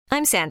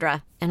I'm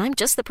Sandra, and I'm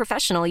just the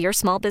professional your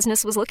small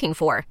business was looking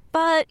for.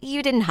 But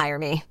you didn't hire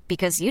me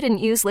because you didn't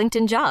use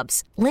LinkedIn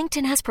Jobs.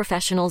 LinkedIn has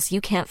professionals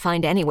you can't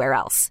find anywhere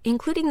else,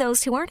 including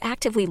those who aren't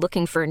actively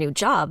looking for a new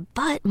job,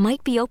 but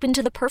might be open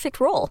to the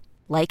perfect role,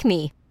 like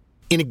me.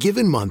 In a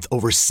given month,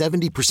 over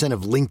 70%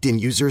 of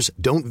LinkedIn users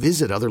don't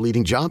visit other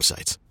leading job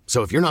sites.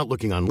 So if you're not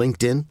looking on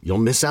LinkedIn, you'll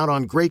miss out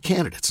on great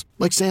candidates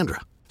like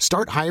Sandra.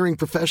 Start hiring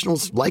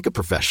professionals like a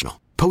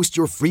professional. Post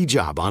your free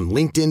job on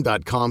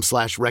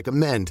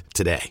linkedin.com/recommend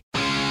today.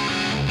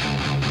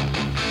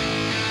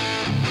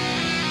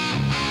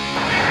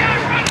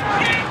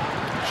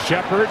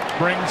 Shepard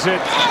brings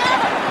it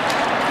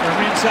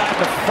from inside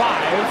the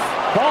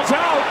 5. Ball's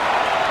out.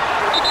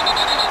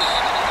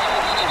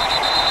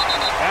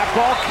 That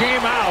ball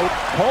came out.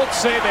 Colts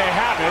say they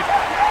have it.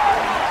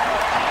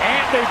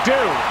 And they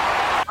do.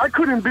 I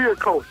couldn't be a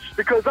coach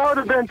because I would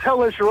have been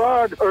telling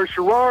Sherrod or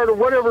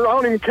whatever, I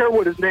don't even care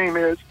what his name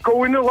is,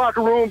 go in the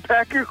locker room,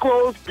 pack your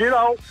clothes, get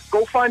out,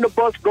 go find a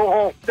bus, go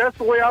home. That's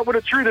the way I would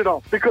have treated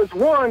him. Because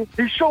one,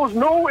 he shows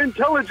no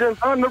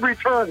intelligence on the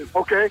return,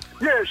 okay?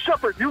 Yeah,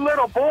 Shepard, you let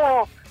a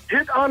ball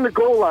hit on the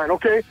goal line,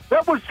 okay?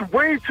 That was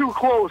way too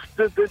close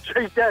to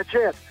take that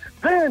chance.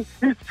 Then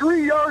he's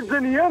 3 yards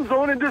in the end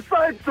zone and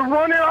decides to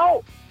run it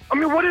out. I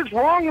mean, what is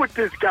wrong with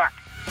this guy?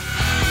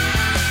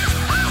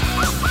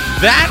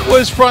 That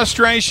was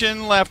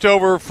frustration left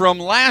over from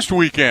last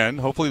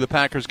weekend. Hopefully the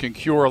Packers can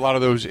cure a lot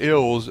of those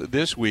ills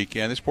this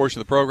weekend. This portion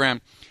of the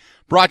program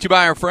brought to you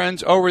by our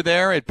friends over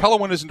there at Pella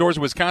Windows and Doors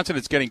of Wisconsin.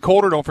 It's getting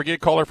colder. Don't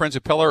forget, call our friends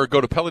at Pella or go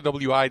to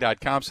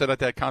PellaWI.com, set up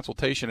that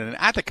consultation. And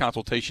at the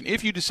consultation,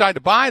 if you decide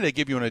to buy, they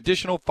give you an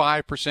additional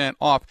 5%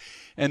 off.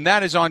 And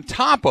that is on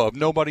top of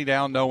no money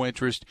down, no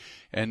interest,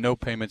 and no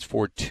payments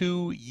for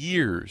 2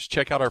 years.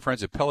 Check out our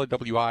friends at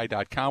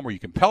PellaWI.com where you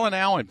can Pella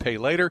now and pay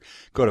later.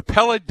 Go to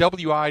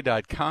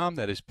PellaWI.com.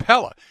 That is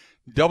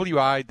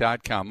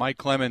PellaWI.com. Mike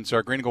Clemens,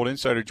 our Green and Gold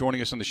Insider,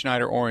 joining us on the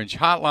Schneider Orange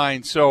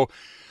Hotline. So,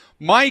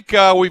 Mike,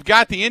 we've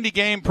got the Indy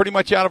game pretty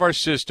much out of our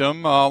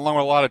system, along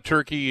with a lot of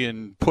turkey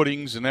and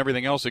puddings and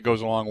everything else that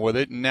goes along with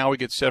it. And now we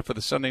get set for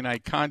the Sunday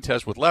night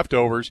contest with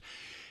leftovers.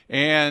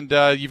 And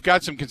you've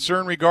got some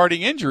concern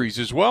regarding injuries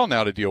as well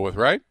now to deal with,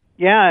 right?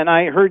 Yeah, and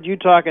I heard you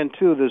talking,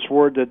 too, this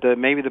word that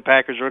maybe the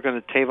Packers are looking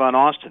at Tavon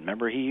Austin.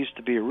 Remember, he used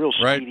to be a real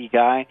speedy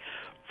guy,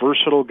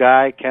 versatile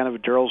guy, kind of a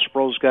Darryl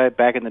Sproles guy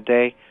back in the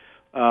day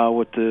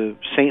with the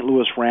St.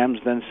 Louis Rams,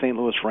 then St.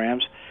 Louis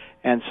Rams.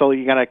 And so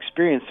you got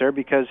experience there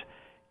because –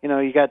 you know,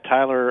 you got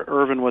Tyler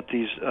Ervin with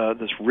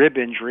this rib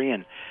injury,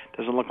 and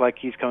doesn't look like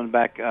he's coming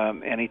back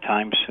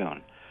anytime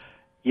soon.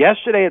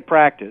 Yesterday at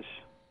practice,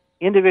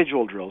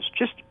 individual drills,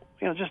 just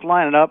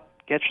line it up,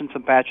 catching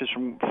some patches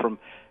from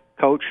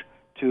coach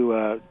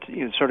to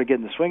sort of get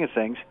in the swing of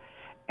things.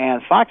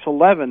 And Fox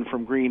 11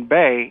 from Green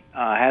Bay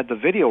had the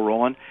video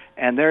rolling,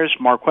 and there's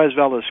Marquez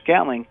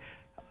Valdes-Scantling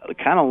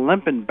kind of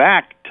limping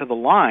back to the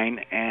line,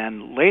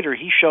 and later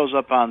he shows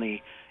up on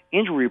the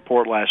injury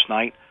report last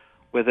night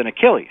with an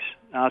Achilles.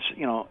 Now,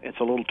 it's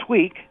a little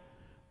tweak,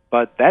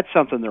 but that's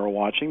something they're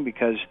watching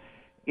because,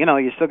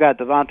 you still got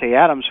Davante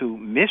Adams who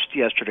missed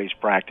yesterday's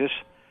practice.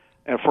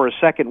 And for a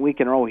second week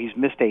in a row, he's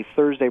missed a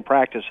Thursday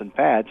practice in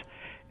pads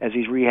as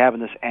he's rehabbing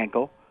this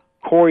ankle.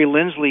 Corey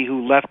Linsley,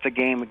 who left the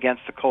game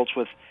against the Colts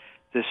with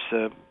this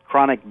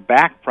chronic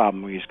back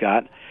problem he's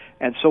got.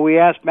 And so we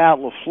asked Matt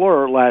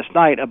LaFleur last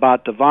night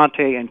about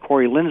Davante and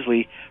Corey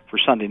Linsley for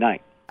Sunday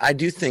night. I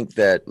do think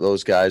that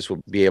those guys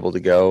will be able to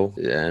go.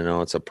 I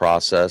know it's a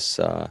process.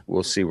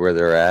 We'll see where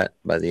they're at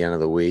by the end of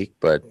the week,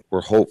 but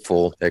we're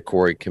hopeful that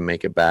Corey can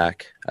make it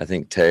back. I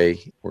think Tay,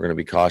 we're going to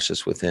be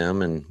cautious with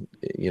him. And,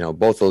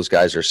 both those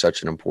guys are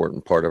such an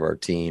important part of our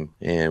team,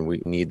 and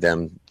we need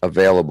them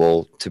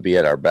available to be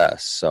at our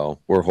best. So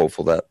we're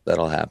hopeful that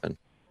that'll happen.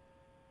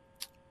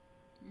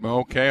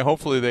 Okay,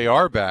 hopefully they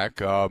are back,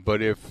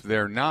 but if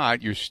they're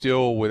not, you're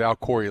still without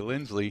Corey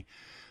Linsley.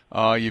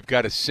 You've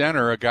got a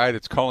center, a guy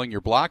that's calling your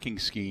blocking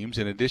schemes.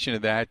 In addition to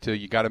that,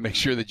 you got to make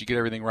sure that you get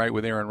everything right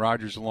with Aaron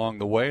Rodgers along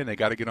the way, and they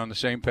got to get on the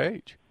same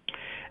page.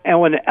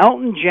 And when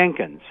Elton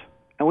Jenkins,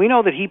 and we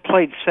know that he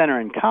played center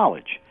in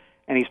college,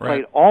 and he's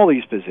played all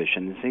these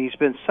positions, and he's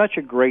been such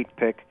a great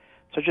pick,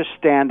 such a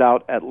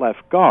standout at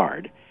left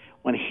guard.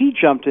 When he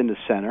jumped into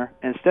center,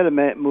 instead of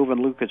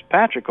moving Lucas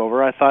Patrick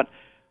over, I thought,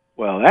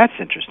 well, that's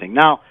interesting.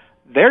 Now,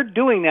 they're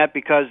doing that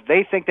because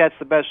they think that's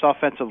the best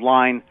offensive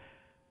line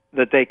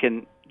that they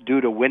can do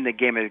to win the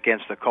game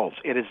against the Colts.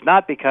 It is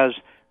not because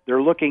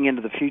they're looking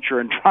into the future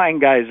and trying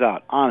guys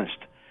out, honest.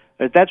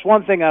 That's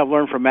one thing I've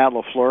learned from Matt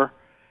LaFleur.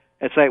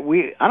 It's like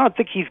I don't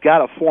think he's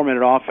got a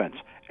 4-minute offense.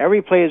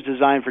 Every play is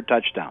designed for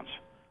touchdowns,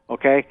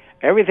 okay?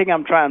 Everything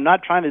I'm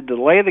not trying to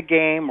delay the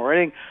game or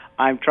anything.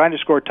 I'm trying to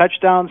score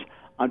touchdowns.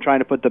 I'm trying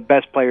to put the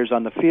best players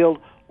on the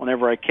field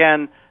whenever I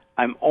can.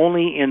 I'm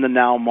only in the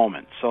now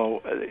moment,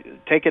 so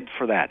take it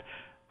for that.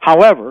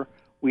 However,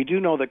 we do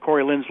know that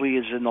Corey Linsley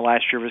is in the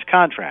last year of his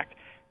contract.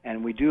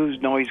 And we do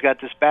know he's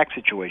got this back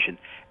situation.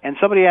 And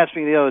somebody asked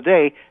me the other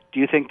day, do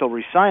you think they'll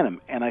re-sign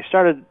him? And I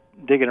started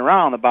digging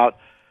around about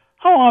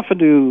how often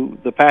do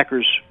the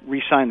Packers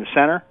re-sign the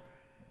center?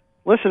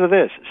 listen to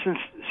this.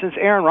 Since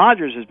Aaron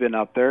Rodgers has been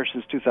up there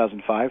since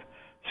 2005,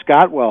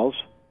 Scott Wells,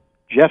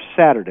 Jeff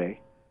Saturday,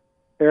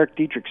 Eric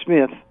Dietrich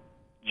Smith,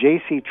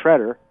 J.C.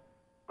 Treader,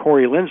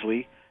 Corey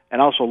Linsley,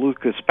 and also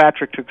Lucas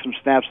Patrick took some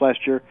snaps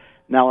last year,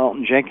 now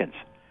Elton Jenkins.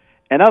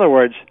 In other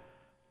words,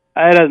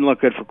 it doesn't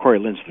look good for Corey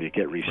Linsley to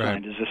get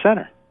re-signed as a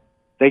center.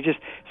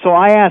 So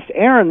I asked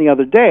Aaron the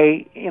other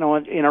day, in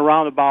a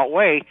roundabout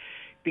way,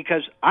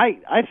 because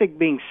I think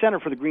being center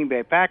for the Green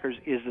Bay Packers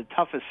is the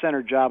toughest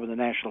center job in the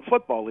National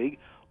Football League,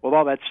 with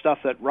all that stuff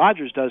that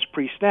Rodgers does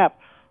pre-snap.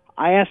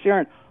 I asked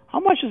Aaron, how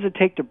much does it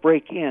take to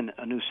break in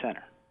a new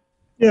center?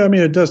 Yeah, I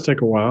mean, it does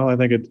take a while. I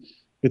think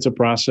it's a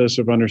process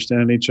of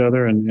understanding each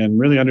other and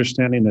really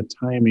understanding the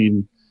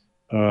timing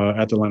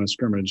at the line of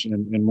scrimmage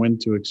and when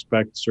to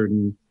expect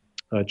certain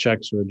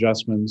checks or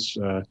adjustments,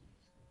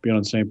 be on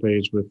the same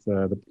page with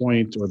the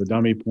point or the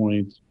dummy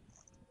point,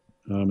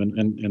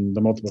 and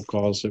the multiple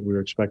calls that we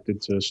were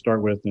expected to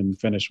start with and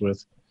finish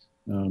with.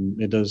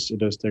 It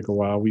does take a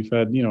while. We've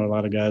had, a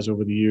lot of guys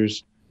over the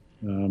years.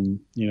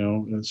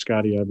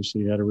 Scotty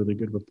obviously had a really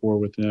good rapport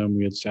with him.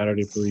 We had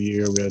Saturday for a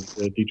year. We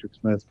had Dietrich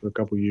Smith for a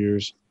couple of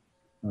years.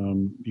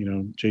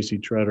 J.C.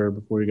 Treader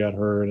before he got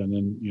hurt. And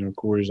then,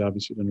 Corey's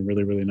obviously done a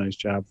really, really nice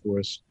job for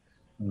us.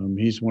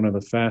 He's one of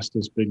the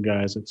fastest big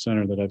guys at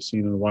center that I've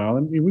seen in a while.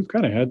 And we've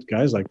kind of had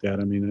guys like that.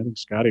 I mean, I think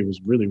Scotty was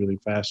really, really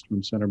fast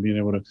from center, being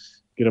able to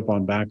get up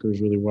on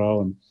backers really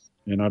well.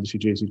 And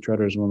obviously J.C.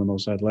 Treader is one of the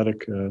most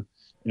athletic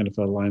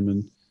NFL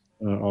linemen.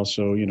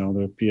 Also,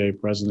 the PA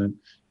president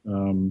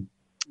and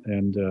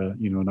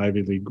an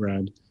Ivy League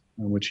grad,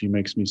 which he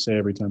makes me say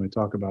every time I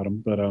talk about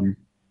him. But,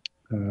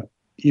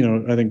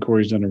 I think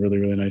Corey's done a really,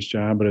 really nice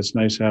job, but it's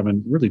nice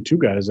having really two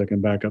guys that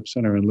can back up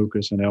center, and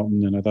Lucas and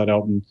Elton. And I thought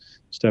Elton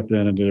stepped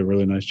in and did a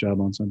really nice job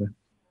on Sunday.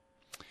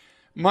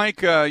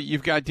 Mike,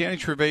 you've got Danny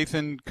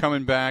Trevathan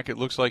coming back. It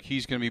looks like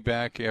he's going to be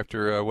back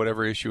after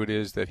whatever issue it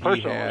is that he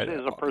had.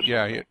 It is a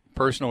personal.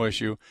 Personal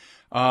issue.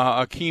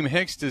 Akeem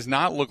Hicks does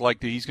not look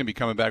like he's going to be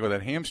coming back with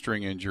that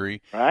hamstring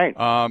injury. Right.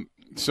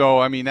 So,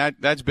 I mean,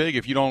 that's big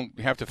if you don't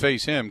have to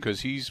face him,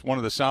 because he's one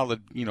of the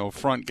solid,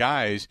 front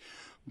guys.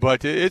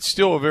 But it's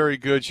still a very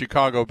good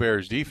Chicago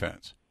Bears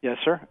defense. Yes,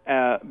 sir.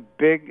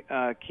 Big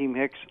Akeem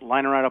Hicks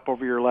lining right up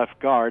over your left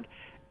guard.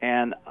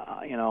 And,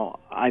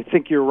 I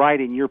think you're right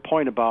in your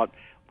point about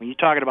when you're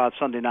talking about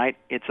Sunday night,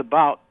 it's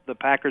about the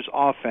Packers'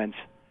 offense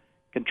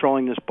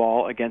controlling this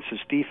ball against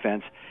this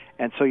defense.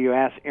 And so you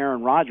ask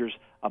Aaron Rodgers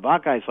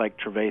about guys like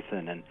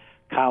Trevathan and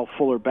Kyle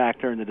Fuller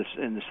back there in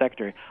the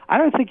secondary. I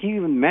don't think he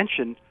even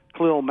mentioned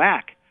Khalil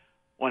Mack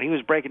when he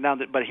was breaking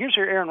down but here's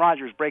your Aaron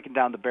Rodgers breaking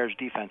down the Bears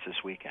defense this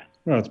weekend.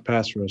 Well, it's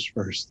pass rush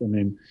first. I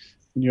mean,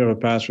 when you have a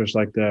pass rush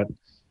like that,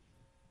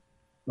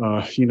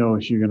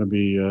 you're going to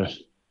be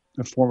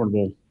a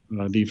formidable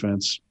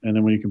defense. And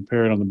then when you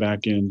compare it on the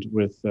back end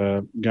with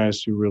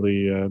guys who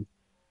really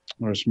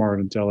are smart,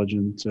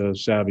 intelligent,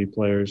 savvy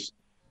players,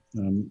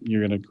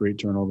 you're going to create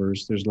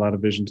turnovers. There's a lot of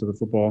vision to the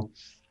football.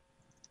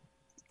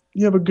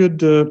 You have a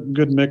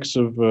good mix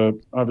of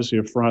obviously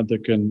a front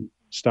that can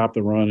stop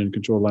the run and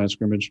control the line of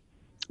scrimmage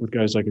with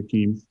guys like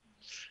Akeem.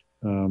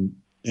 And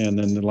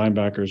then the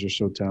linebackers are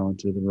so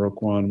talented. And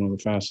Roquan, one of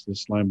the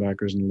fastest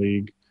linebackers in the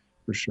league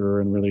for sure,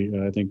 and really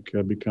I think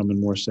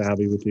becoming more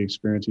savvy with the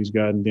experience he's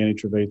got. And Danny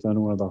Trevathan,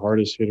 one of the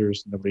hardest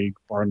hitters in the league,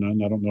 bar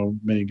none. I don't know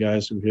many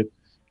guys who hit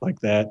like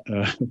that.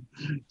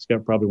 He's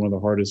got probably one of the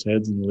hardest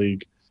heads in the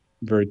league.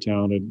 Very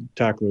talented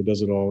tackler,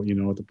 does it all,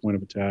 at the point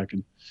of attack.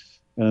 And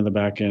then the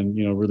back end,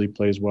 really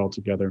plays well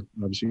together.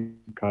 Obviously,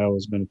 Kyle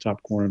has been a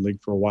top corner in the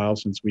league for a while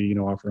since we,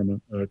 offer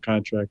him a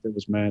contract that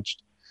was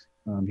matched.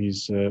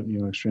 He's,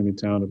 extremely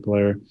talented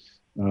player.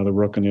 The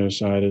rook on the other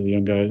side, the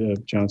young guy,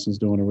 Johnson's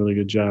doing a really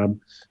good job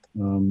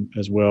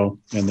as well.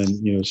 And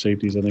then,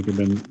 safeties, I think, have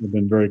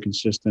been very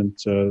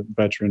consistent.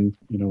 Veteran,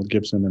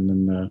 Gibson, and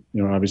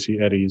then, obviously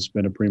Eddie's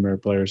been a premier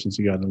player since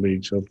he got in the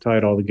league. So tie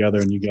it all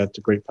together and you got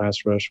the great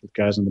pass rush with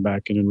guys in the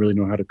back end and really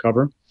know how to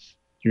cover,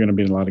 you're going to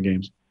be in a lot of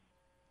games.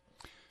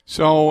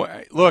 So,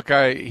 look,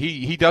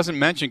 he doesn't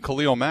mention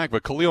Khalil Mack,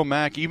 but Khalil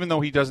Mack, even though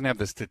he doesn't have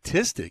the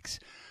statistics,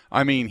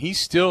 I mean, he's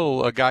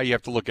still a guy you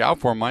have to look out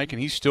for, Mike, and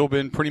he's still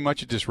been pretty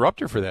much a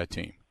disruptor for that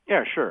team.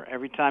 Yeah, sure.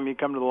 Every time you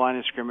come to the line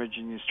of scrimmage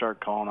and you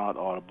start calling out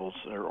audibles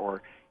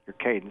or your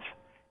cadence.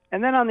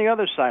 And then on the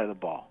other side of the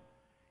ball,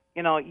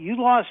 you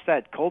lost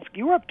that Colts.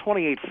 You were up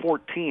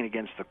 28-14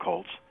 against the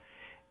Colts.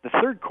 The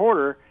third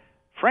quarter,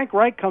 Frank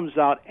Reich comes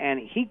out and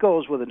he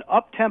goes with an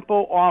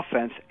up-tempo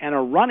offense and a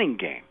running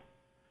game.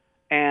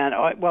 And,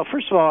 well,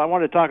 first of all, I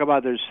want to talk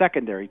about their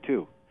secondary,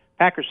 too.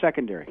 Packers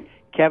secondary.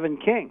 Kevin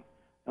King,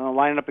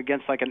 lining up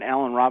against like an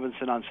Allen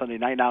Robinson on Sunday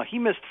night. Now, he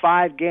missed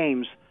 5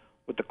 games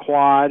with the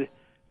quad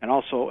and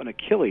also an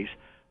Achilles,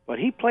 but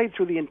he played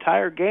through the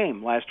entire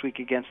game last week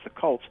against the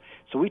Colts.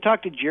 So we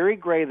talked to Jerry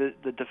Gray,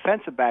 the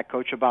defensive back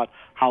coach, about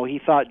how he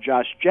thought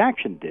Josh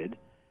Jackson did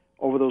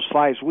over those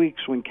 5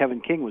 weeks when Kevin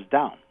King was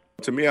down.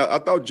 To me, I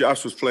thought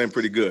Josh was playing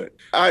pretty good.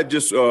 I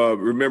just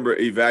remember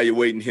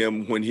evaluating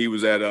him when he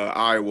was at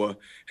Iowa.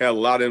 Had a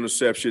lot of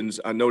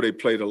interceptions. I know they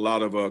played a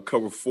lot of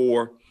cover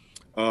 4.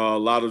 a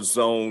lot of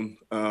zone,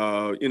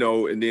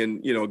 and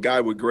then, a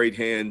guy with great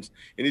hands.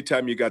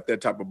 Anytime you got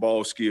that type of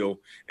ball skill,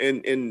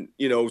 and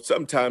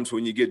sometimes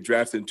when you get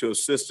drafted into a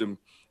system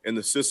and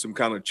the system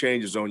kind of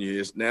changes on you,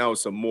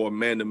 it's a more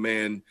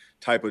man-to-man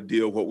type of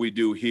deal, what we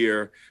do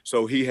here.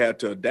 So he had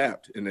to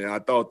adapt. And I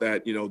thought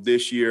that,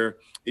 this year,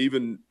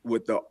 even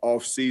with the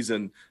off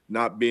season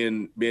not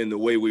being the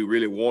way we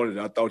really wanted,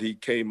 I thought he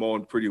came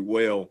on pretty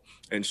well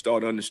and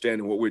started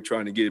understanding what we're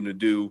trying to get him to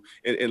do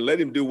and let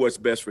him do what's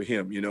best for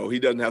him. He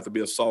doesn't have to be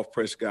a soft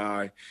press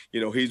guy.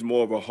 He's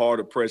more of a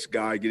harder press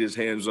guy, get his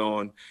hands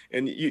on.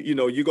 And,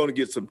 you're going to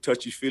get some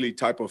touchy-feely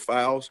type of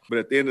fouls. But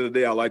at the end of the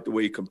day, I like the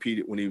way he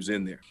competed when he was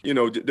in there.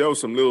 There were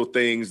some little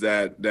things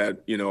that I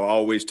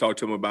always talk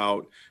to him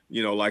about,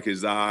 like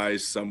his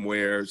eyes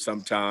somewhere.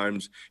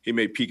 Sometimes he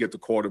may peek at the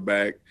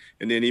quarterback,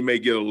 and then he may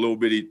get a little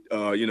bitty,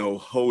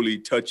 wholly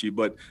touchy.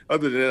 But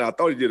other than that, I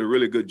thought he did a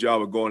really good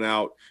job of going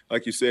out.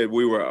 Like you said,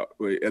 we were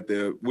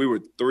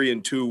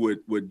 3-2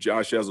 with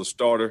Josh as a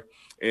starter.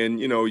 And,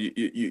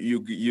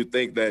 you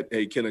think that,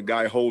 hey, can a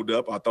guy hold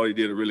up? I thought he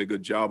did a really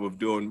good job of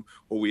doing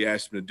what we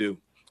asked him to do.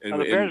 And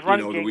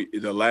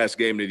the last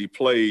game that he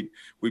played,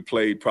 we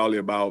played probably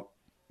about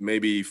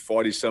maybe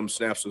 40-some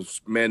snaps of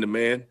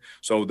man-to-man.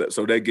 So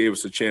that gave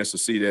us a chance to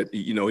see that,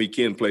 he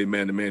can play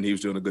man-to-man. He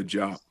was doing a good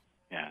job.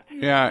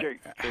 Yeah.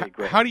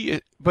 How do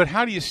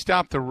you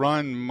stop the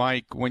run,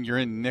 Mike, when you're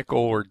in nickel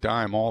or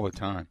dime all the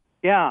time?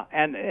 Yeah,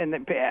 and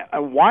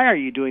why are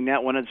you doing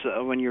that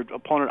when your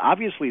opponent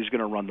obviously is going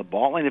to run the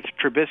ball? And if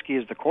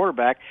Trubisky is the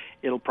quarterback,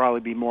 it'll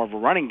probably be more of a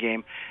running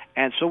game.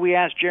 And so we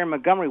asked Jerry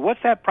Montgomery, what's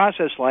that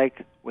process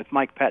like with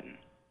Mike Pettin?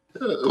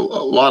 A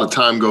lot of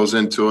time goes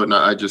into it, and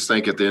I just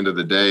think at the end of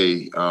the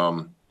day,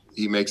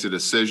 he makes a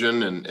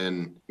decision,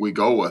 and we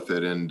go with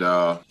it. And,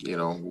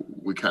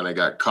 we kind of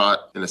got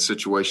caught in a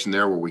situation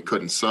there where we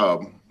couldn't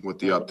sub with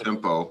the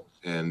up-tempo.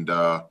 And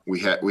we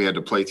had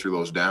to play through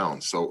those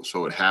downs, so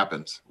it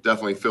happens.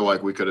 Definitely feel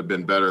like we could have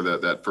been better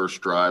that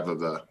first drive of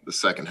the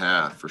second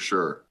half for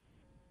sure.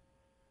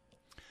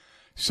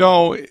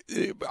 So,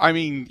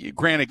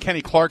 granted,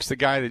 Kenny Clark's the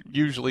guy that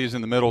usually is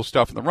in the middle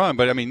stuff in the run,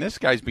 but this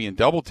guy's being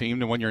double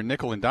teamed, and when you're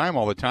nickel and dime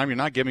all the time, you're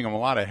not giving him a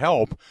lot of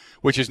help,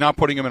 which is not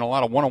putting him in a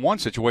lot of one-on-one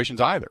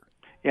situations either.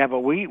 Yeah, but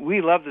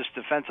we love this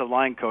defensive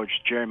line coach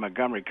Jerry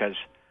Montgomery because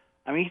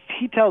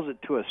he tells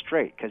it to us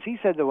straight, because he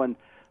said that when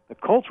the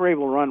Colts were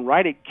able to run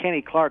right at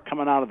Kenny Clark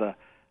coming out of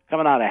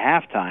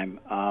halftime.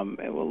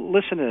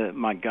 Listen to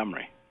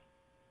Montgomery.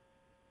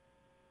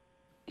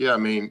 Yeah,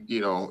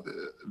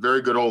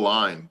 very good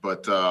O-line,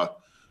 but I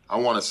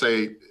want to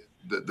say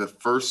the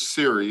first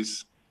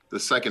series, the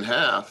second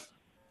half,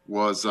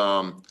 was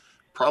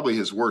probably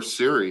his worst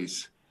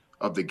series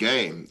of the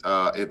game.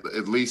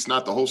 At least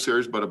not the whole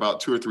series, but about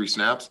 2 or 3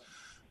 snaps.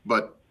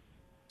 But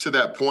to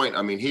that point,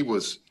 he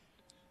was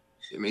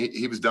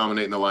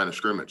dominating the line of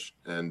scrimmage,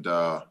 and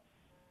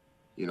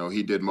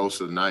he did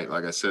most of the night.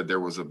 Like I said, there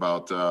was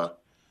about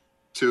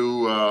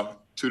 2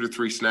 to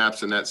 3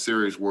 snaps in that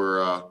series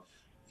where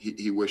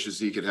he wishes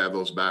he could have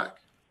those back.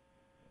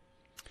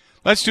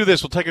 Let's do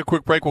this. We'll take a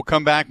quick break. We'll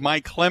come back.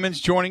 Mike Clemens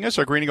joining us,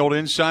 our Green and Gold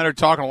insider,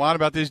 talking a lot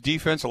about this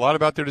defense, a lot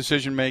about their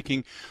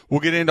decision-making.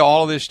 We'll get into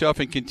all of this stuff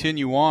and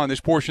continue on. This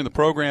portion of the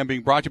program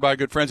being brought to you by our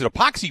good friends at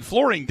Epoxy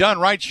Flooring Done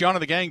Right. Sean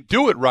and the gang,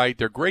 do it right.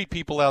 They're great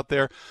people out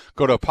there.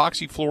 Go to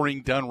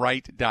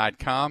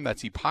epoxyflooringdoneright.com.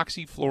 That's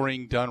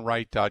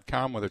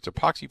epoxyflooringdoneright.com. Whether it's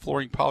epoxy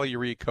flooring,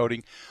 polyurea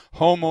coating,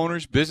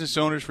 homeowners, business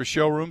owners for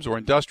showrooms, or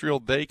industrial,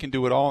 they can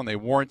do it all, and they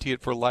warranty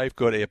it for life.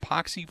 Go to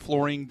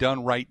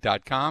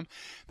epoxyflooringdoneright.com.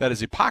 That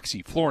is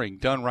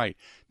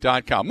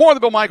epoxyflooringdoneright.com. More of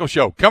the Bill Michaels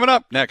Show coming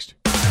up next.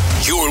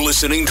 You're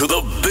listening to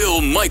the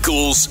Bill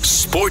Michaels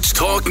Sports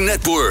Talk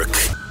Network.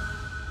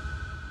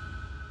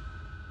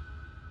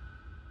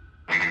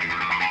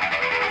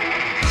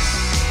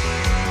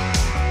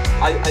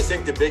 I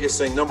think the biggest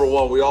thing, number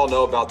one, we all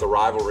know about the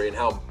rivalry and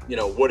how,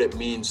 what it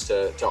means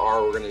to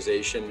our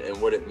organization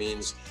and what it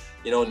means,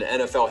 in the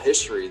NFL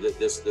history, that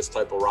this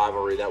type of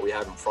rivalry that we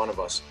have in front of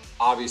us.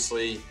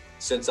 Obviously,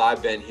 since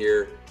I've been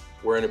here,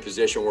 we're in a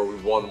position where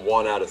we've won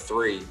 1 out of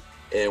 3,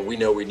 and we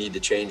know we need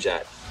to change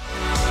that.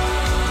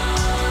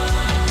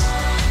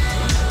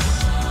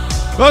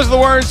 Those are the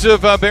words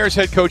of Bears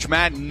head coach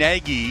Matt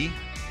Nagy.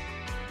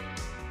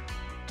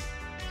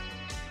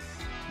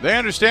 They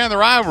understand the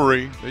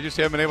rivalry. They just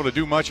haven't been able to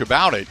do much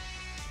about it.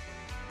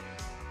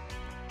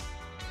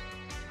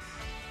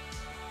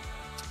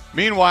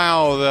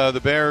 Meanwhile,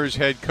 the Bears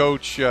head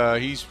coach,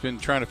 he's been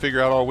trying to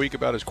figure out all week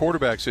about his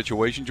quarterback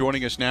situation.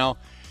 Joining us now,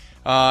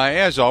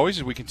 as always,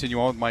 as we continue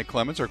on with Mike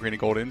Clemens, our Green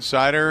and Gold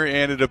insider,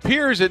 and it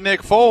appears that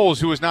Nick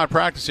Foles, who is not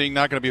practicing,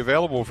 not going to be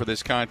available for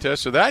this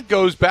contest. So that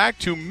goes back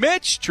to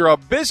Mitch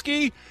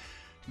Trubisky,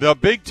 the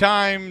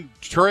big-time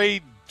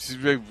trade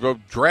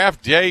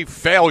draft day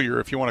failure,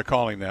 if you want to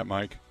call him that,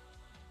 Mike.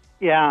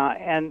 Yeah,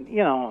 and,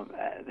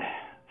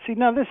 see,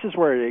 now this is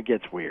where it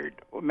gets weird,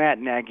 Matt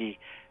Nagy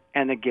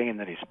and the game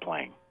that he's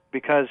playing.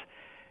 Because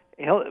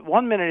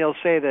one minute he'll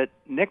say that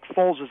Nick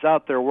Foles is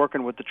out there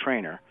working with the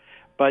trainer,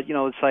 But,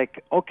 it's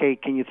like, okay,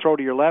 can you throw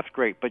to your left?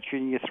 Great. But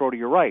can you throw to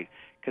your right?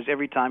 Because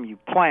every time you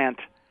plant,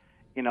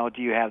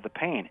 do you have the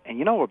pain? And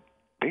what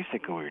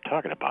basically what you're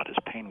talking about is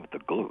pain with the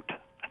glute.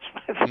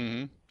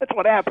 That's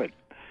what happened.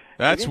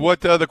 That's what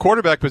the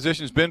quarterback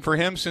position has been for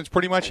him since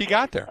pretty much he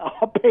got there.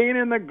 A pain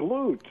in the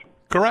glute.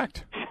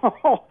 Correct.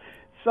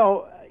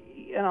 So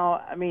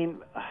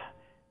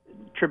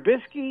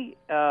Trubisky,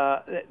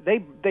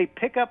 they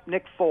pick up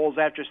Nick Foles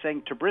after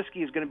saying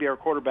Trubisky is going to be our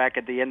quarterback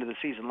at the end of the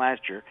season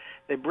last year.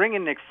 They bring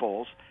in Nick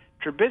Foles.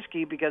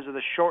 Trubisky, because of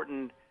the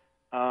shortened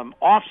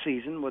off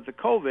season with the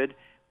COVID,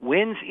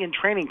 wins in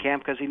training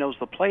camp because he knows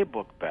the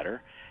playbook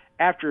better.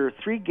 After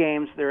 3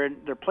 games, they're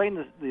playing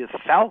the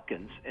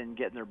Falcons and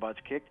getting their butts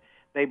kicked.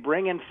 They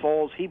bring in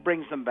Foles. He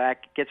brings them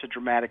back, gets a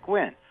dramatic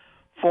win.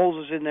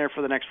 Foles is in there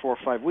for the next 4 or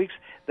 5 weeks.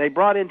 They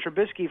brought in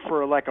Trubisky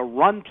for like a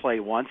run play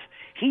once.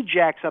 He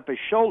jacks up his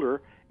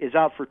shoulder, is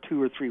out for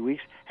 2 or 3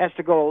 weeks, has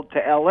to go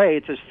to L.A.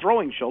 It's his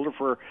throwing shoulder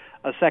for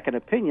a second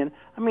opinion.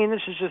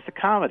 This is just a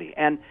comedy.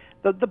 And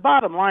the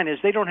bottom line is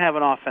they don't have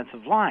an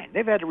offensive line.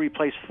 They've had to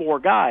replace 4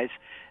 guys,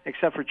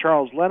 except for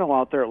Charles Leno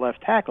out there at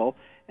left tackle,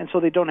 and so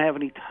they don't have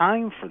any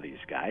time for these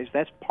guys.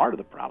 That's part of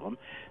the problem.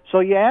 So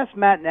you asked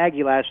Matt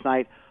Nagy last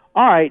night,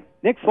 all right,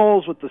 Nick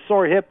Foles with the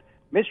sore hip,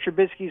 Mitch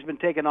Trubisky's been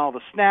taking all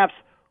the snaps.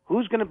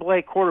 Who's going to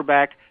play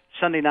quarterback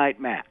Sunday night,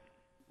 Matt?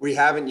 We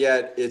haven't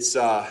yet. It's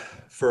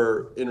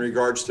in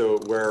regards to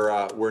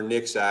where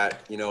Nick's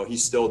at.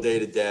 He's still day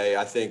to day.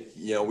 I think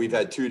we've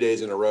had 2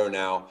 days in a row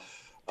now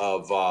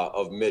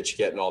of Mitch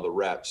getting all the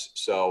reps.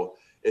 So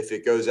if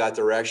it goes that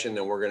direction,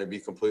 then we're going to be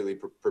completely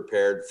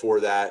prepared for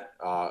that.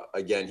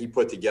 Again, he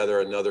put together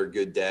another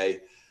good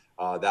day.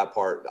 That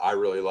part I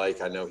really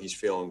like. I know he's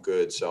feeling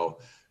good. So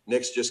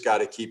Nick's just got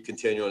to keep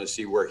continuing to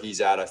see where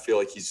he's at. I feel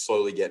like he's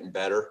slowly getting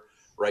better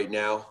right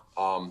now.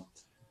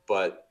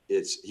 But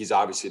he's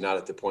obviously not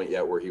at the point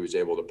yet where he was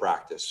able to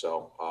practice.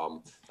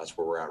 So that's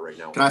where we're at right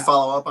now. Can I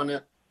follow up on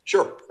it?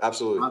 Sure,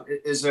 absolutely. Are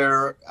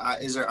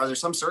there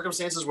some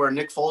circumstances where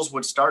Nick Foles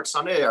would start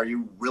Sunday? Are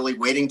you really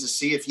waiting to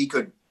see if he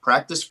could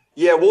practice?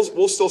 Yeah,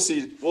 we'll still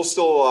see. We'll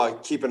still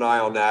keep an eye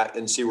on that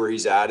and see where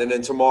he's at. And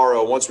then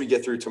tomorrow, once we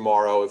get through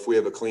tomorrow, if we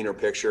have a cleaner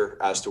picture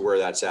as to where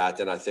that's at,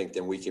 then I think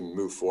then we can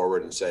move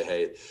forward and say,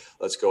 hey,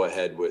 let's go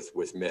ahead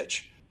with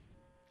Mitch.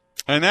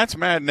 And that's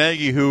Matt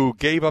Nagy, who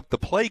gave up the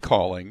play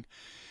calling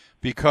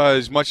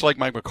because much like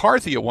Mike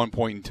McCarthy at one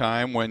point in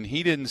time when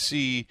he didn't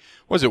see,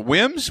 was it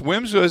Wims?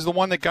 Wims was the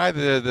one that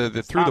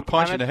threw the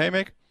punch in the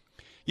haymaker?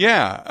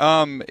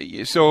 Yeah.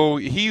 So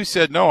he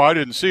said, no, I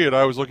didn't see it.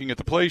 I was looking at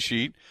the play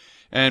sheet.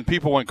 And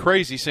people went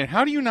crazy saying,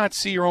 how do you not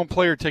see your own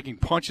player taking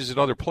punches at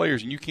other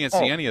players and you can't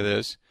see any of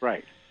this?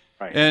 Right.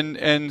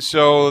 And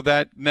so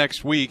that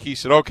next week he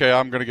said, okay,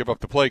 I'm going to give up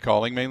the play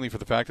calling, mainly for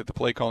the fact that the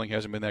play calling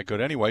hasn't been that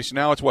good anyway. So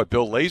now it's what,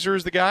 Bill Lazor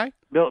is the guy?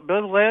 Bill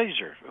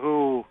Lazor,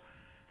 who,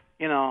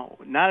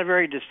 not a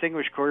very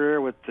distinguished career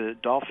with the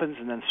Dolphins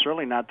and then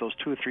certainly not those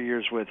 2 or 3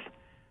 years with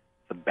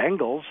the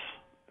Bengals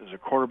as a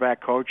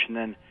quarterback coach and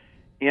then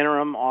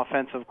interim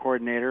offensive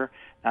coordinator.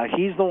 Now,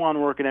 he's the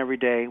one working every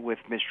day with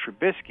Mitch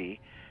Trubisky.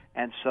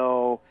 And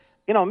so,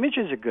 Mitch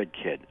is a good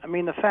kid.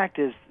 The fact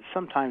is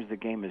sometimes the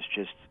game is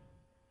just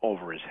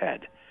over his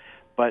head.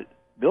 But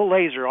Bill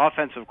Lazor,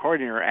 offensive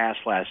coordinator,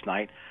 asked last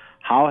night,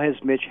 how has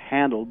Mitch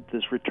handled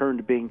this return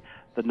to being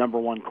the number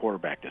 1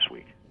 quarterback this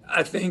week?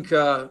 I think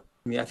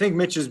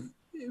Mitch has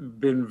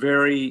been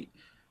very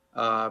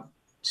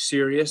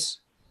serious,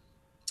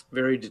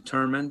 very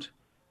determined.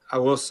 I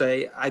will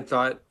say I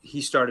thought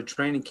he started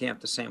training camp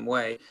the same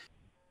way.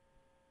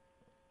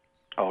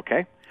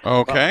 Okay.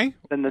 Well,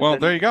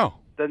 there you go.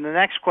 Then the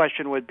next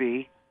question would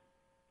be,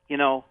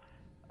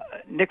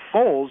 Nick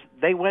Foles,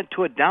 they went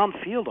to a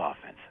downfield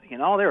offense.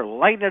 They're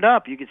lighting it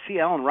up. You could see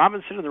Allen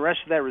Robinson and the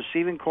rest of that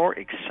receiving corps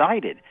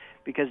excited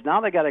because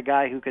now they got a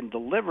guy who can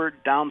deliver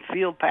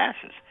downfield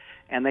passes,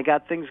 and they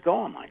got things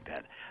going like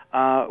that.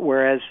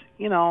 Whereas,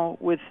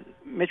 with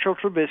Mitchell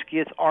Trubisky,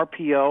 it's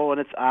RPO and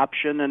it's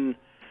option and,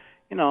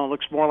 it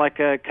looks more like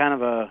a kind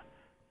of a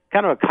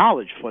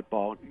college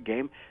football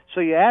game. So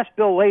you ask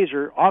Bill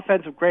Lazor,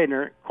 offensive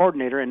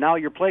coordinator, and now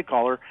your play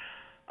caller,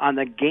 on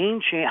the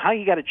game change, how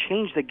you got to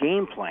change the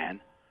game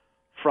plan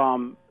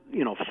from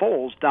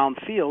Foles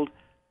downfield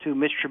to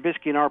Mitch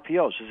Trubisky and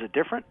RPOs. Is it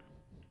different?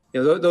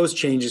 Those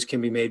changes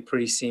can be made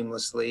pretty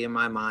seamlessly in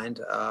my mind.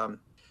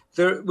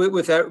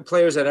 With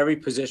players at every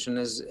position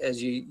as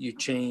you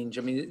change.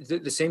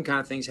 The same kind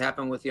of things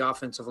happen with the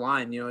offensive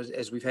line.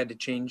 As we've had to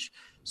change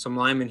some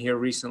linemen here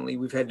recently,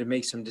 we've had to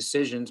make some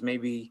decisions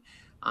maybe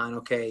on,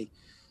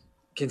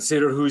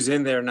 consider who's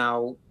in there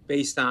now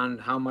based on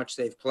how much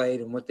they've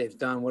played and what they've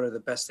done. What are the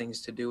best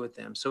things to do with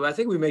them? So I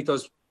think we make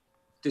those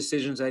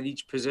decisions at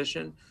each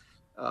position.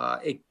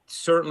 It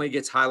certainly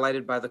gets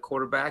highlighted by the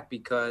quarterback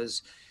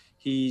because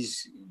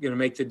he's going to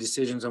make the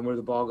decisions on where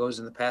the ball goes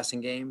in the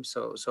passing game.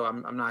 So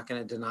I'm not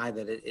going to deny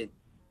that it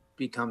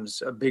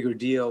becomes a bigger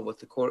deal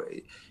with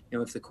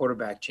if the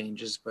quarterback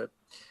changes. But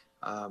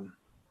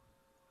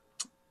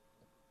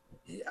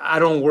I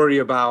don't worry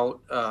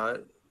about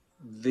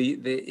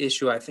the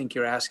issue I think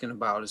you're asking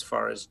about as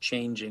far as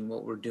changing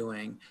what we're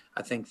doing,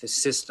 I think the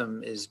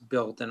system is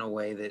built in a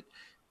way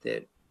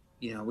that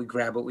we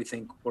grab what we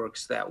think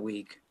works that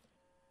week.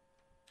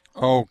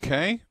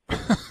 Okay.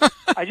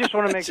 I just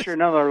want to make sure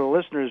none of our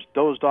listeners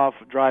dozed off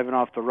driving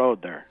off the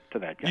road there to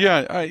that guy.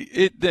 Yeah,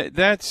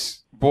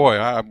 that's boy.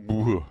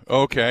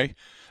 Okay.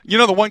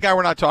 The one guy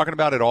we're not talking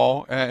about at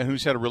all,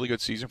 who's had a really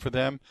good season for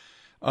them,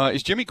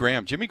 is Jimmy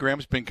Graham. Jimmy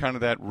Graham's been kind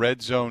of that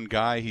red zone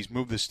guy. He's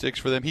moved the sticks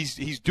for them.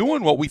 He's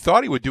doing what we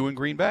thought he would do in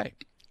Green Bay.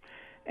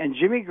 And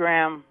Jimmy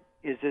Graham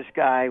is this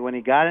guy, when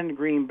he got into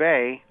Green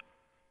Bay,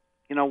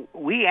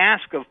 we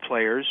ask of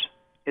players,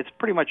 it's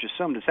pretty much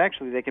assumed it's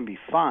actually they can be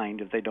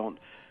fined if they don't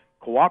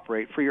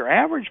cooperate. For your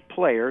average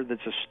player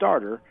that's a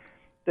starter,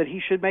 that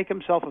he should make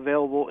himself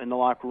available in the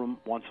locker room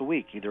once a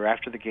week, either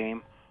after the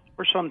game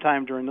or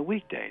sometime during the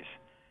weekdays.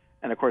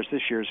 And, of course,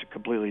 this year is a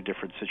completely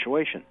different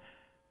situation.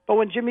 But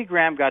when Jimmy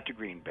Graham got to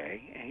Green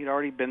Bay, and he'd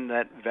already been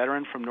that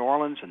veteran from New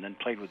Orleans and then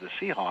played with the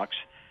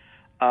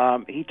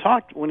Seahawks, he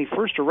talked when he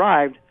first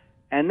arrived,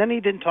 and then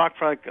he didn't talk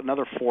for like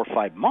another 4 or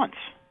 5 months.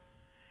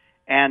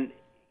 And,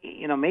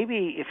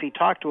 maybe if he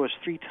talked to us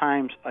 3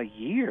 times a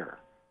year,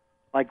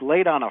 like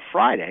late on a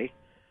Friday,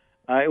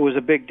 it was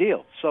a big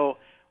deal. So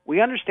we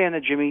understand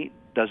that Jimmy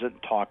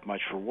doesn't talk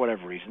much for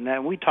whatever reason,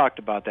 and we talked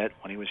about that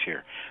when he was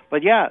here.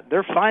 But, yeah,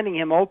 they're finding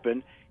him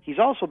open. He's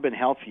also been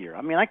healthier.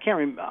 I mean,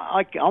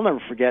 I'll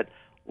never forget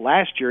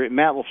last year,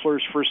 Matt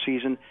LaFleur's first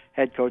season,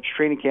 head coach,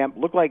 training camp,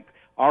 looked like,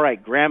 all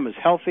right, Graham is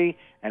healthy,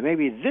 and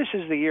maybe this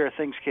is the year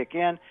things kick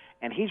in,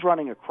 and he's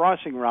running a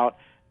crossing route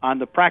on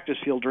the practice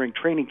field during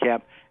training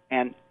camp,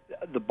 and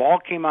the ball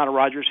came out of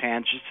Rodgers'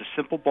 hands, just a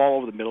simple ball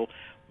over the middle,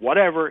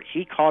 whatever.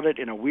 He caught it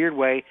in a weird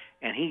way,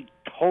 and he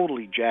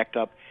totally jacked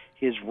up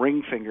his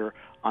ring finger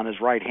on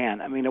his right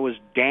hand. I mean, it was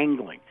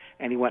dangling,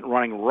 and he went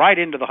running right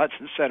into the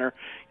Hudson Center,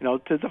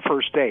 to the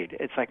first aid.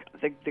 It's like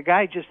the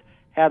guy just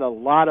had a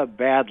lot of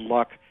bad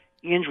luck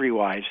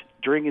injury-wise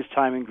during his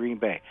time in Green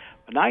Bay.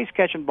 But now he's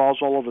catching balls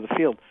all over the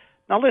field.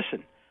 Now,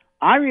 listen,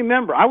 I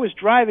remember I was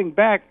driving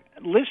back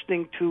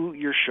listening to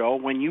your show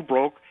when you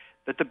broke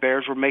that the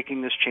Bears were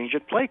making this change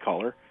at play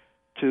caller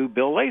to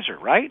Bill Lazor,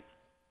 right?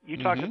 You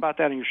talked about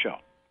that in your show.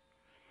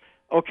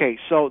 Okay,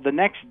 so the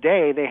next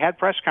day they had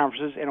press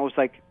conferences, and it was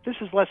like, this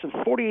is less than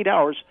 48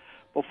 hours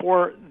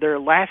before their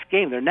last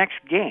game, their next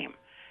game.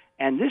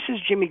 And this is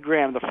Jimmy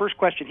Graham, the first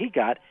question he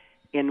got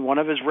in one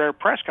of his rare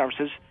press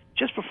conferences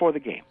just before the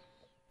game.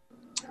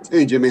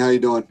 Hey, Jimmy, how you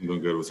doing? I'm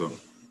doing good. What's up?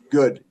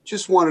 Good.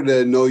 Just wanted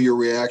to know your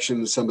reaction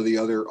to some of the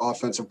other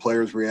offensive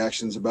players'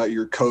 reactions about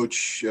your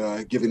coach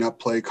giving up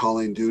play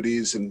calling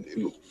duties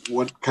and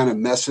what kind of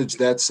message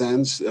that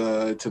sends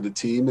to the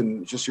team,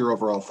 and just your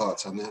overall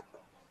thoughts on that.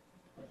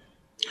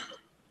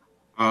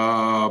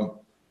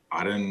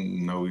 I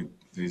didn't know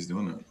he's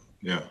doing that.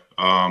 Yeah.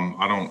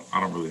 I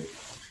don't really,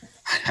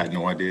 I had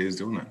no idea he's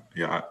doing that.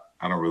 Yeah.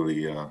 I don't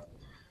really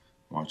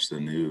watch the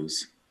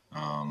news.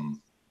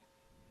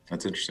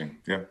 That's interesting.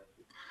 Yeah.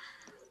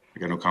 I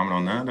got no comment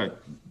on that. I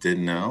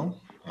didn't know.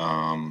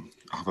 I'll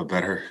have a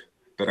better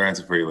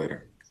answer for you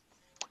later.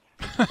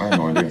 I have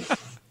no idea.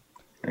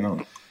 I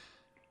know.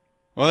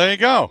 Well, there you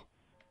go.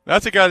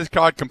 That's a guy that's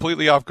caught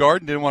completely off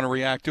guard and didn't want to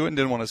react to it and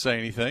didn't want to say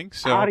anything.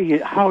 So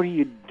how do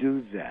you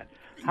do that?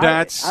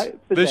 That's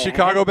the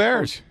Chicago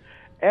Bears.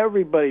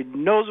 Everybody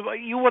knows about.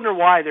 You wonder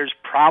why there's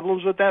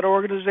problems with that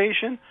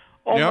organization.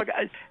 Oh my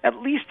God! At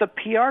least the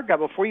PR guy,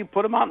 before you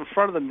put him out in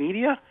front of the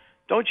media,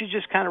 don't you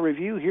just kind of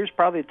review? Here's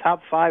probably the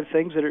top 5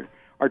 things that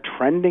are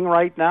trending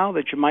right now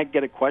that you might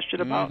get a question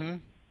about. Mm-hmm.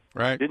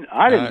 Right?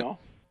 I didn't know.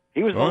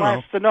 He was the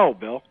last to know,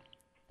 Bill.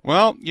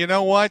 Well, you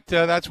know what?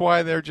 That's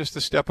why they're just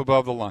a step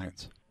above the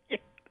Lions.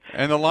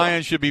 And the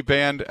Lions should be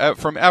banned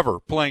from ever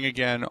playing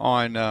again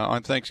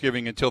on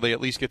Thanksgiving until they at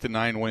least get to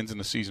 9 wins in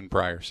the season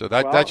prior. So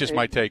that's just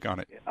my take on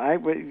it. A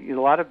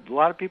lot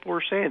of people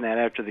were saying that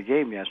after the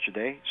game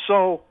yesterday.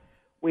 So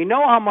we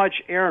know how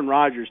much Aaron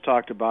Rodgers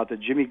talked about that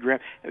Jimmy Graham.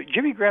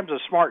 Jimmy Graham's a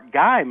smart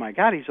guy. My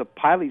God, he's a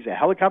pilot. He's a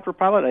helicopter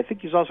pilot. I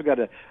think he's also got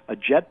a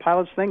jet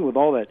pilot's thing with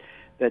all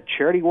that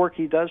charity work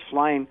he does,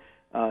 flying,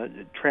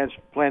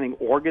 transplanting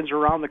organs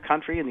around the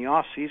country in the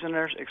off season,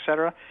 et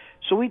cetera.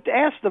 So we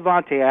asked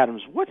Davante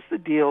Adams, what's the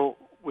deal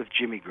with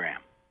Jimmy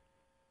Graham?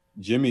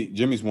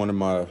 Jimmy's one of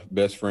my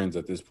best friends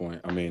at this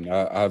point. I mean,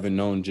 I haven't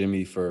known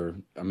Jimmy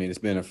it's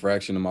been a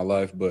fraction of my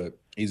life, but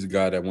he's a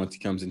guy that once he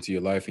comes into your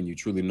life and you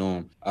truly know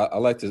him, I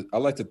like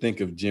to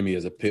think of Jimmy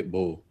as a pit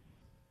bull.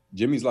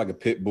 Jimmy's like a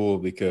pit bull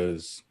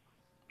because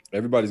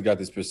everybody's got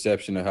this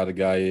perception of how the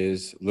guy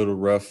is, little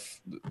rough,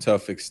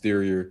 tough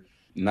exterior,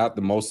 not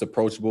the most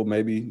approachable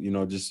maybe,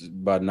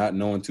 just by not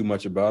knowing too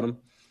much about him.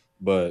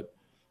 But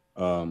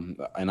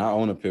and I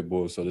own a pit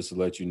bull, so this will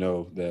let you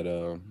know that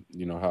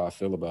how I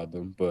feel about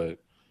them. But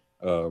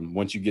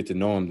once you get to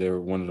know them, they're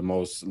one of the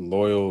most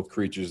loyal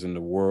creatures in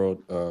the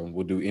world.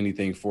 Will do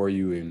anything for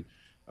you, and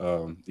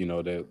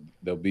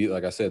they'll be,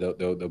 like I said,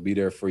 they'll be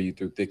there for you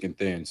through thick and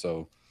thin.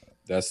 So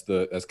that's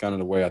kind of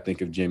the way I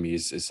think of Jimmy.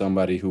 Is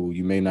somebody who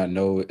you may not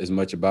know as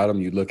much about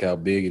him. You look how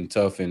big and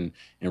tough and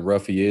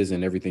rough he is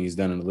and everything he's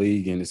done in the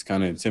league, and it's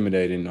kind of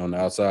intimidating on the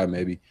outside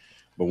maybe.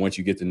 But once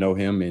you get to know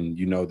him and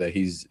you know that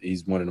he's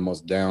one of the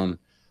most down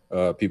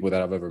people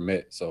that I've ever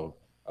met. So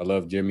I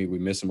love Jimmy. We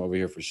miss him over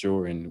here for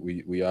sure, and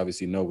we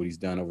obviously know what he's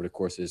done over the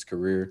course of his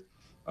career.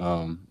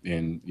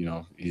 And you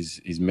know,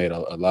 he's made a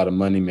lot of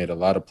money, made a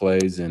lot of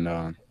plays,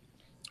 and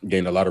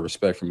gained a lot of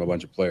respect from a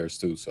bunch of players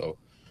too. So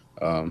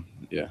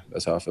yeah,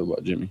 that's how I feel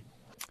about Jimmy.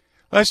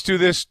 Let's do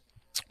this.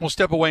 We'll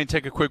step away and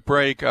take a quick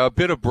break. A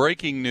bit of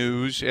breaking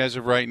news as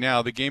of right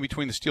now. The game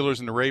between the Steelers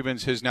and the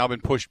Ravens has now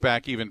been pushed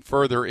back even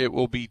further. It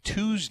will be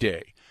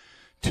Tuesday.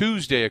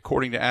 Tuesday,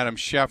 according to Adam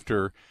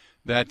Schefter,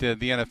 that the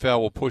NFL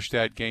will push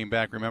that game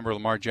back. Remember,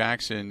 Lamar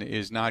Jackson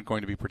is not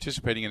going to be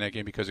participating in that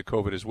game because of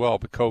COVID as well,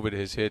 but COVID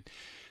has hit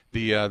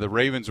the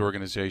Ravens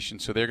organization,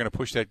 so they're going to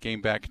push that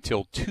game back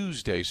until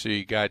Tuesday. So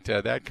you got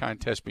that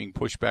contest being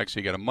pushed back. So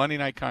you got a Monday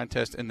night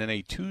contest and then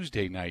a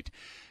Tuesday night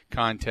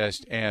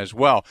contest as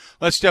well.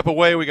 Let's step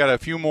away. We got a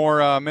few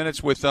more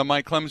minutes with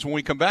Mike Clemens when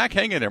we come back.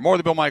 Hang in there. More of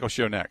the Bill Michaels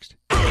Show next.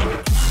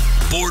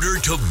 Border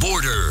to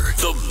Border,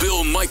 the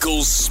Bill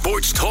Michaels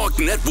Sports Talk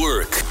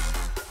Network.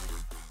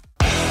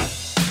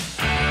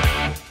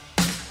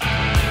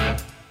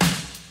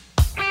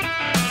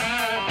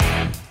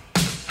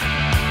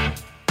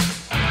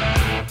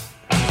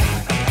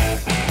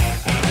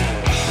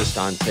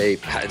 On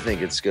tape, I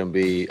think it's going to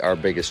be our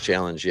biggest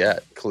challenge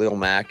yet. Khalil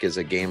Mack is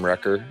a game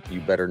wrecker. You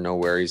better know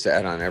where he's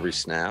at on every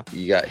snap.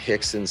 You got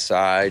Hicks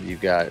inside. You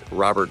got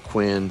Robert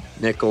Quinn,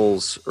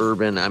 Nichols,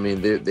 Urban. I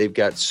mean, they've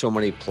got so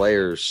many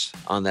players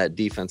on that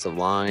defensive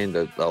line.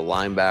 The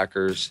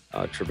linebackers,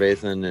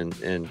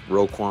 Trevathan and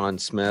Roquan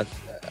Smith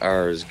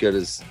are as good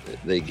as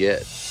they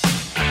get.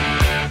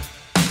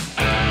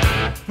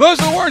 Those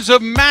are the words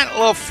of Matt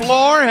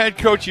LaFleur, head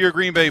coach of your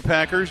Green Bay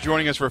Packers,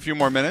 joining us for a few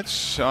more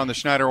minutes on the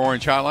Schneider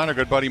Orange Hotline. Our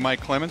good buddy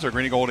Mike Clemens, our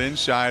Green and Gold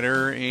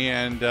insider.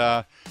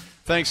 And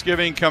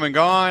Thanksgiving come and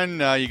gone.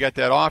 You got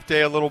that off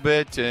day a little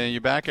bit, and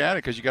you're back at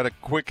it because you got a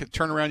quick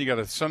turnaround. You got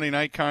a Sunday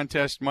night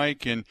contest,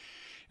 Mike, and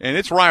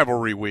it's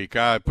rivalry week.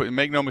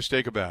 Make no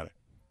mistake about it.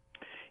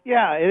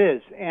 Yeah, it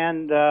is.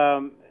 And,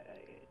 the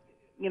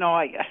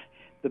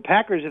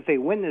Packers, if they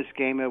win this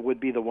game, it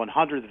would be the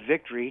 100th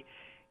victory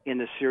in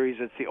the series.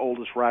 It's the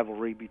oldest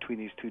rivalry between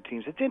these two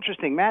teams. It's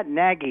interesting. Matt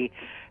Nagy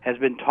has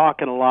been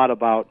talking a lot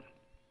about,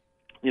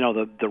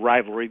 the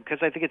rivalry because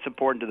I think it's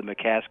important to the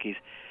McCaskies.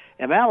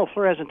 And Matt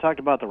LaFleur hasn't talked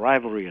about the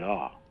rivalry at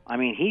all. I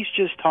mean, he's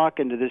just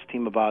talking to this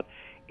team about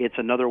it's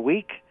another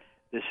week.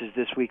 This is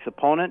this week's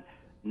opponent.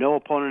 No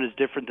opponent is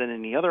different than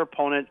any other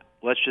opponent.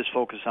 Let's just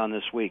focus on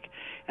this week.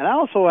 And I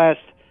also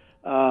asked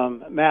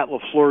Matt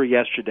LaFleur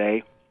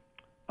yesterday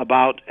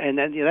about, and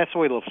then that's the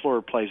way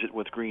LaFleur plays it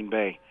with Green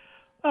Bay.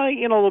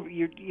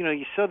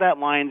 You saw that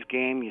Lions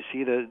game. You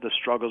see the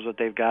struggles that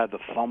they've got, the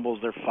fumbles.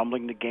 They're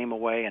fumbling the game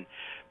away. And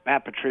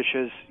Matt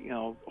Patricia's,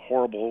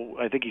 horrible.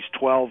 I think he's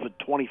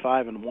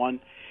 25-1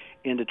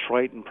 in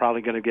Detroit and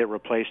probably going to get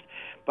replaced.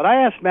 But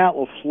I asked Matt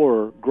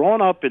LaFleur, growing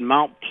up in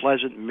Mount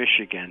Pleasant,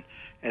 Michigan,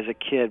 as a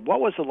kid,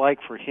 what was it like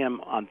for him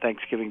on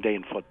Thanksgiving Day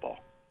in football?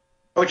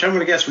 Coach, I'm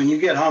going to guess when you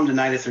get home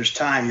tonight, if there's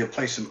time, you'll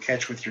play some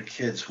catch with your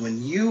kids.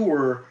 When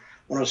it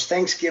was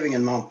Thanksgiving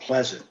in Mount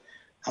Pleasant,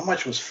 how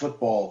much was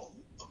football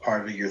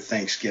part of your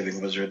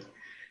Thanksgiving? Was it,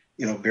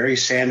 Barry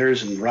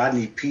Sanders and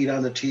Rodney Peete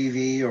on the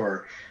TV,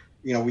 or,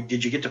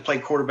 did you get to play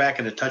quarterback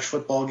at a touch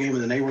football game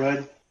in the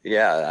neighborhood?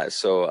 Yeah,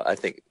 so I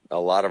think a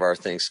lot of our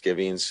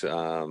Thanksgivings,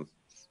 I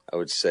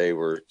would say,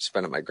 were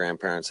spent at my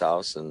grandparents'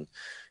 house in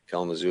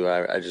Kalamazoo.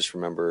 I just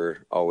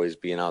remember always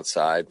being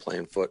outside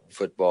playing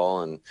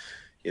football and,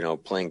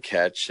 playing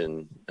catch,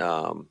 and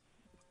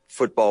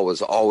football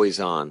was always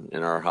on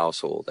in our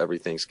household every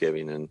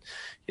Thanksgiving. And,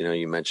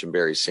 you mentioned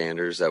Barry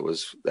Sanders. That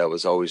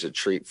was always a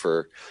treat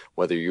for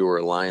whether you were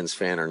a Lions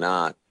fan or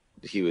not.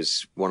 He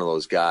was one of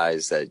those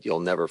guys that you'll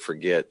never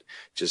forget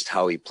just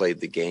how he played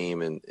the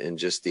game and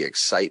just the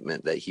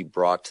excitement that he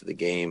brought to the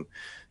game,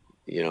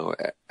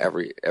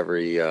 every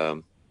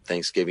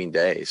Thanksgiving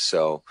Day.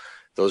 So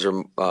those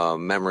are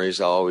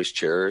memories I'll always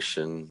cherish,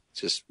 and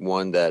just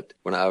one that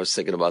when I was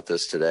thinking about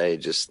this today,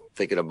 just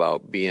thinking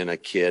about being a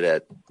kid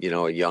a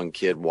young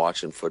kid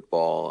watching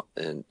football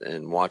and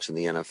watching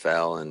the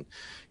NFL, and,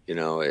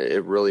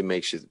 it really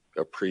makes you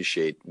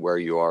appreciate where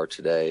you are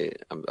today.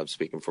 I'm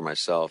speaking for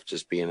myself,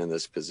 just being in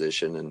this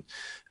position, and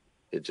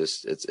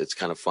it's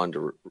kind of fun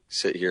to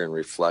sit here and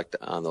reflect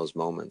on those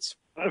moments.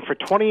 For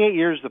 28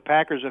 years, the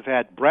Packers have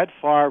had Brett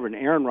Favre and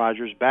Aaron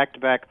Rodgers,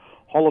 back-to-back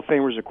Hall of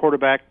Famers at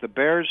quarterback. The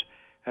Bears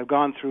have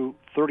gone through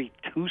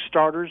 32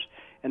 starters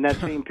in that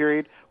same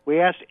period. We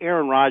asked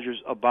Aaron Rodgers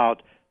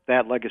about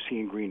that legacy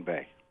in Green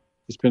Bay.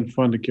 It's been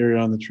fun to carry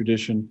on the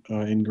tradition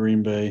in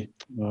Green Bay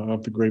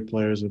of the great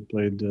players that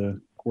played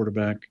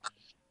quarterback.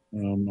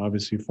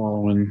 Obviously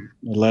following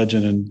a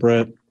legend and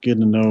Brett,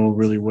 getting to know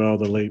really well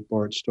the late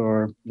Bart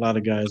Starr. A lot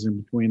of guys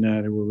in between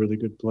that who were really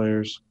good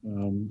players.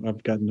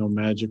 I've gotten to know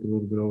Magic a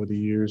little bit over the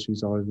years.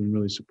 He's always been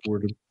really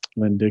supportive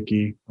Lynn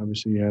Dickey,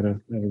 obviously, had a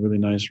really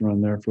nice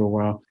run there for a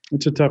while.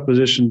 It's a tough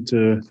position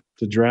to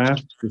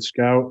draft, to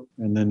scout,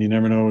 and then you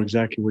never know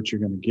exactly what you're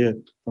going to get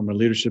from a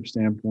leadership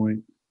standpoint.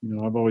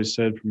 I've always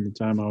said from the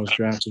time I was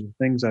drafted, the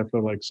things I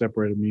felt like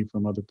separated me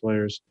from other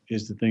players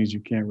is the things you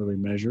can't really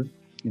measure.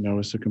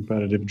 It's the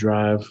competitive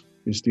drive.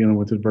 It's dealing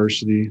with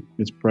adversity.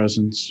 It's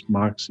presence,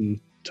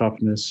 moxie,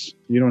 toughness.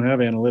 You don't have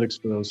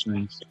analytics for those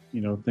things.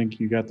 Think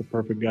you got the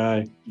perfect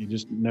guy. You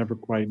just never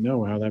quite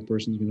know how that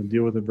person's going to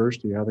deal with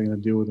adversity, how they're going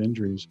to deal with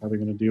injuries, how they're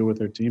going to deal with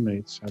their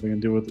teammates, how they're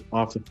going to deal with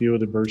off the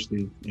field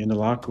adversity, in the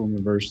locker room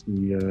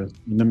adversity, in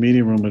the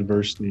meeting room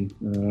adversity,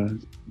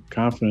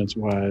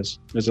 confidence-wise.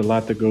 There's a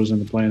lot that goes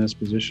into playing this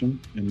position,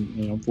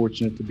 and I'm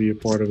fortunate to be a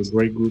part of a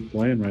great group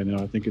playing right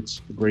now. I think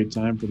it's a great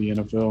time for the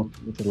NFL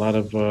with a lot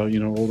of,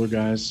 older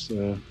guys.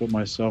 Put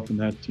myself in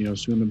that,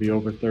 soon to be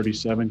over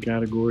 37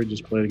 category.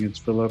 Just played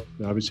against Phillip,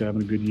 obviously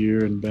having a good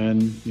year, and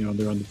Ben,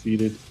 they're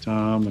undefeated.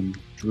 Tom and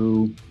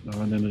Drew,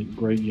 and then a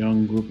great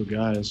young group of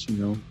guys,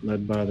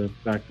 led by the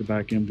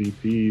back-to-back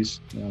MVPs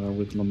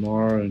with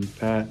Lamar and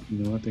Pat.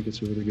 I think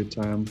it's a really good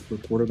time for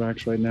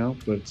quarterbacks right now,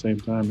 but at the same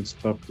time, it's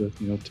tough to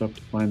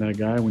find that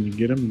guy. When you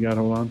get him, you got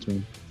to hold on to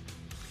him.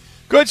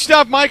 Good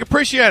stuff, Mike.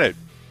 Appreciate it.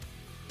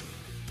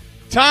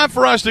 Time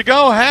for us to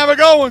go. Have a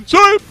good one. See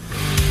you.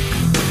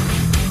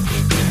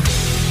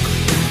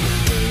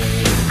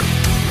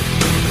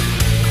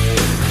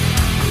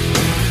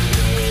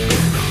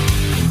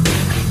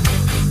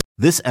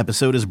 This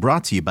episode is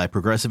brought to you by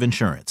Progressive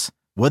Insurance.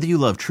 Whether you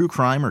love true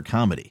crime or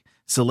comedy,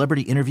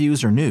 celebrity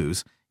interviews or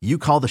news, you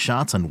call the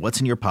shots on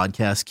what's in your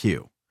podcast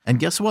queue. And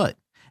guess what?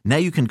 Now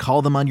you can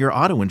call them on your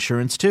auto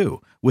insurance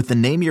too with the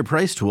Name Your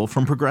Price tool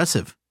from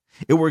Progressive.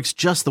 It works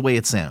just the way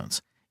it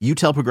sounds. You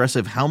tell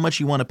Progressive how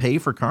much you want to pay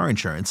for car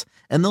insurance,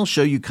 and they'll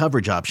show you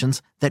coverage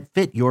options that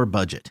fit your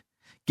budget.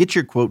 Get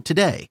your quote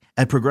today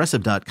at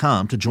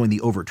Progressive.com to join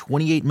the over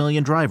 28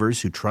 million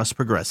drivers who trust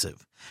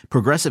Progressive.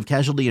 Progressive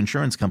Casualty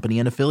Insurance Company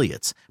and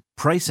Affiliates.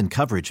 Price and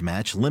coverage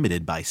match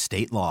limited by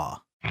state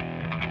law.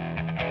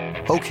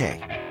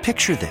 Okay,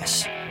 picture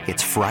this.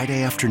 It's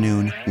Friday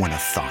afternoon when a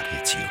thought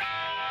hits you.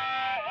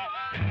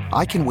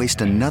 I can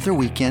waste another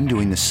weekend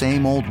doing the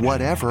same old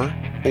whatever,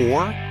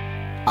 or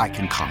I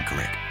can conquer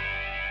it.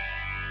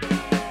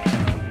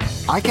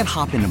 I can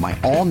hop into my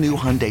all-new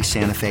Hyundai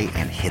Santa Fe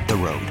and hit the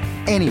road.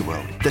 Any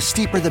road. The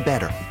steeper, the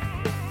better.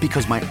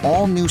 Because my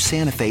all-new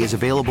Santa Fe is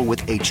available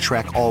with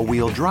H-Track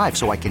all-wheel drive,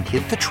 so I can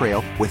hit the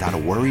trail without a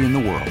worry in the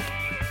world.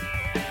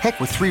 Heck,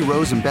 with 3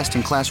 rows and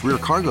best-in-class rear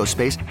cargo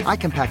space, I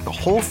can pack the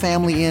whole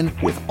family in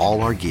with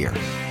all our gear.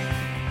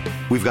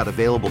 We've got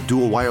available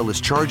dual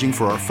wireless charging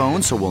for our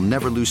phones, so we'll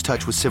never lose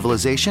touch with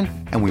civilization,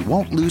 and we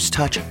won't lose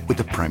touch with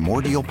the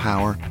primordial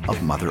power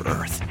of Mother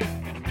Earth.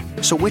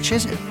 So which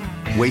is it?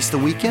 Waste the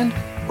weekend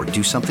or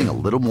do something a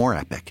little more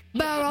epic?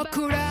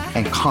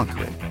 And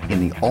conquer it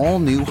in the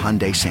all-new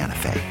Hyundai Santa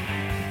Fe.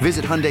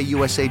 Visit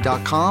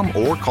HyundaiUSA.com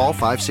or call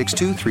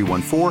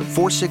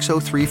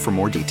 562-314-4603 for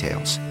more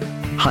details.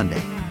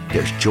 Hyundai,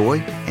 there's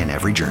joy in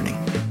every journey.